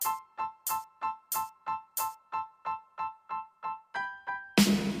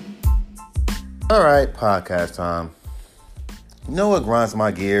All right, podcast time. You know what grinds my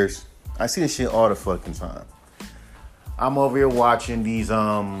gears? I see this shit all the fucking time. I'm over here watching these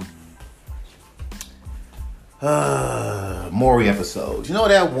Maury episodes. You know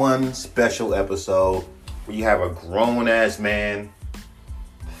that one special episode where you have a grown ass man,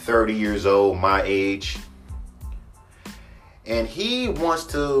 30 years old, my age, and he wants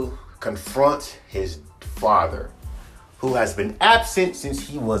to confront his father, who has been absent since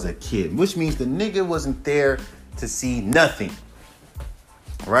he was a kid, which means the nigga wasn't there to see nothing,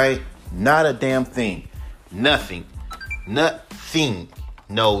 right? Not a damn thing. Nothing.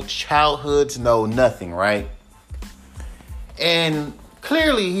 No childhoods, no nothing, right? And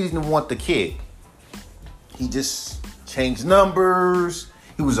clearly he didn't want the kid. He just changed numbers.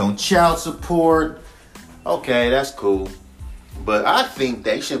 He was on child support. Okay, that's cool. But I think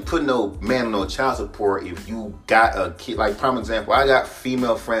that you shouldn't put no man on no child support if you got a kid. Like, prime example, I got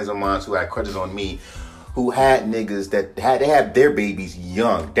female friends of mine who had crushes on me, who had niggas that they had their babies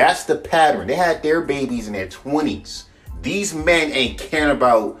young. That's the pattern. They had their babies in their 20s. These men ain't caring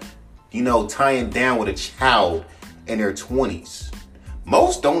about, tying down with a child in their 20s.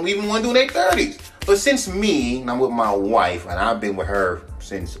 Most don't even want to do in their 30s. But since me, and I'm with my wife, and I've been with her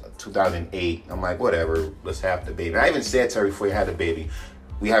since 2008, I'm like, whatever, let's have the baby. I even said to her before you had the baby,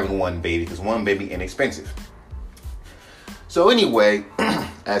 we having one baby, because one baby inexpensive. So anyway,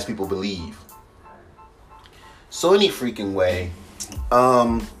 as people believe. So any freaking way,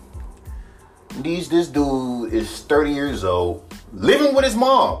 this dude is 30 years old, living with his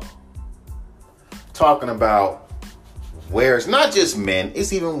mom, talking about where it's not just men,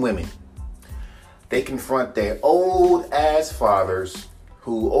 it's even women. They confront their old ass fathers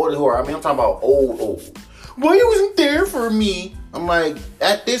I'm talking about old. Why you wasn't there for me? I'm like,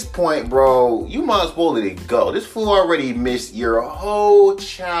 at this point, bro, you might as well let it go. This fool already missed your whole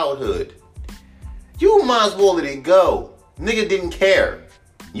childhood. You might as well let it go. Nigga didn't care.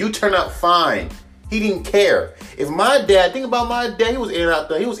 You turned out fine. He didn't care. If my dad, think about my dad, he was in and out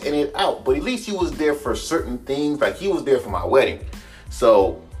there. He was in and out. But at least he was there for certain things. Like, he was there for my wedding.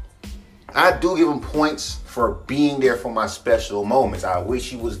 So I do give him points for being there for my special moments. I wish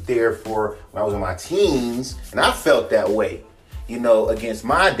he was there for when I was in my teens. And I felt that way, against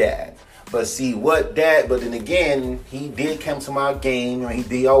my dad. But but then again, he did come to my game. He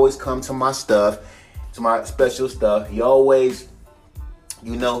did always come to my stuff, to my special stuff. He always, he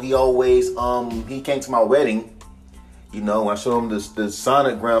came to my wedding. When I showed him the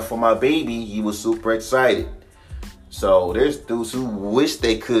sonogram for my baby, he was super excited. So there's dudes who wish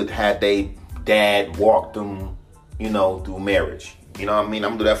they could have their dad walk them, through marriage. You know what I mean?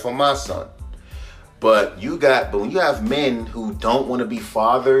 I'm gonna do that for my son. But when you have men who don't want to be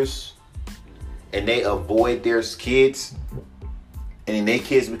fathers and they avoid their kids, and then their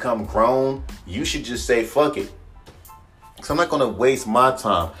kids become grown, you should just say, fuck it. Because I'm not going to waste my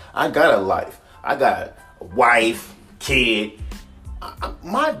time. I got a life. I got a wife, kid.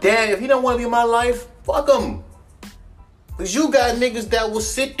 My dad, if he don't want to be in my life, fuck him. Because you got niggas that will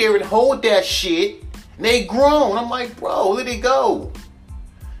sit there and hold that shit, and they grown. I'm like, bro, let it go.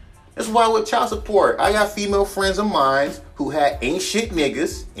 That's why with child support, I got female friends of mine who had ain't shit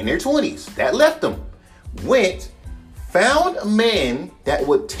niggas in their 20s that left them. Found a man that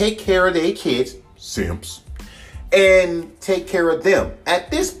would take care of their kids, simps, and take care of them. At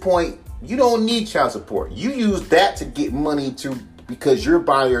this point, you don't need child support. You use that to get money because you're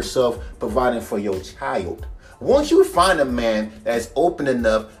by yourself providing for your child. Once you find a man that's open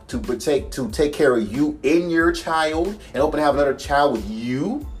enough to take care of you and your child, and open to have another child with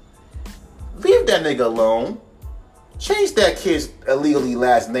you, leave that nigga alone. Change that kid's illegally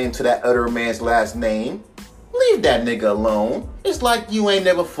last name to that other man's last name. Leave that nigga alone. It's like you ain't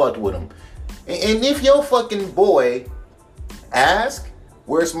never fucked with him. And if your fucking boy ask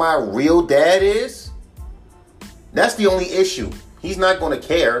where's my real dad is, that's the only issue. He's not going to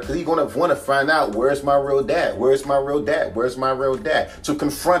care because he's going to want to find out where's my real dad? Where's my real dad? Where's my real dad? To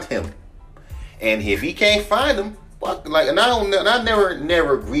confront him. And if he can't find him, and I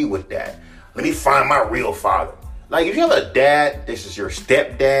never agree with that. Let me find my real father. Like, if you have a dad, this is your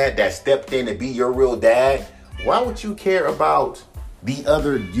stepdad that stepped in to be your real dad, why would you care about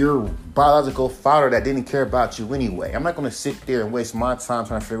your biological father that didn't care about you anyway? I'm not going to sit there and waste my time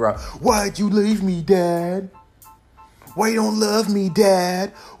trying to figure out, why'd you leave me, Dad? Why you don't love me, Dad?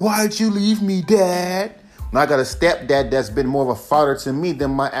 Why'd you leave me, Dad? And I got a stepdad that's been more of a father to me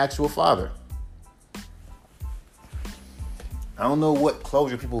than my actual father. I don't know what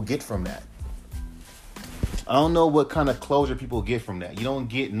closure people get from that. I don't know what kind of closure people get from that. You don't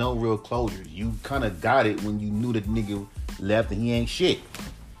get no real closure. You kind of got it when you knew the nigga left and he ain't shit.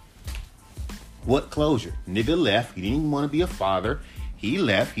 What closure? Nigga left. He didn't even want to be a father. He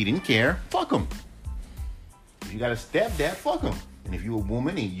left. He didn't care. Fuck him. If you got a stepdad, fuck him. And if you a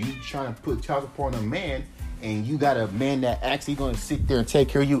woman and you trying to put child support on a man, and you got a man that actually going to sit there and take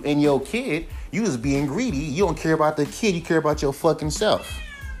care of you and your kid, you just being greedy. You don't care about the kid. You care about your fucking self.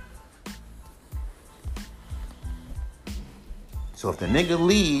 So if the nigga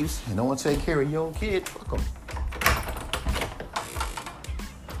leaves and don't want to take care of your kid, fuck him.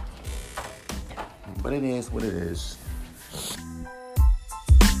 But it is what it is.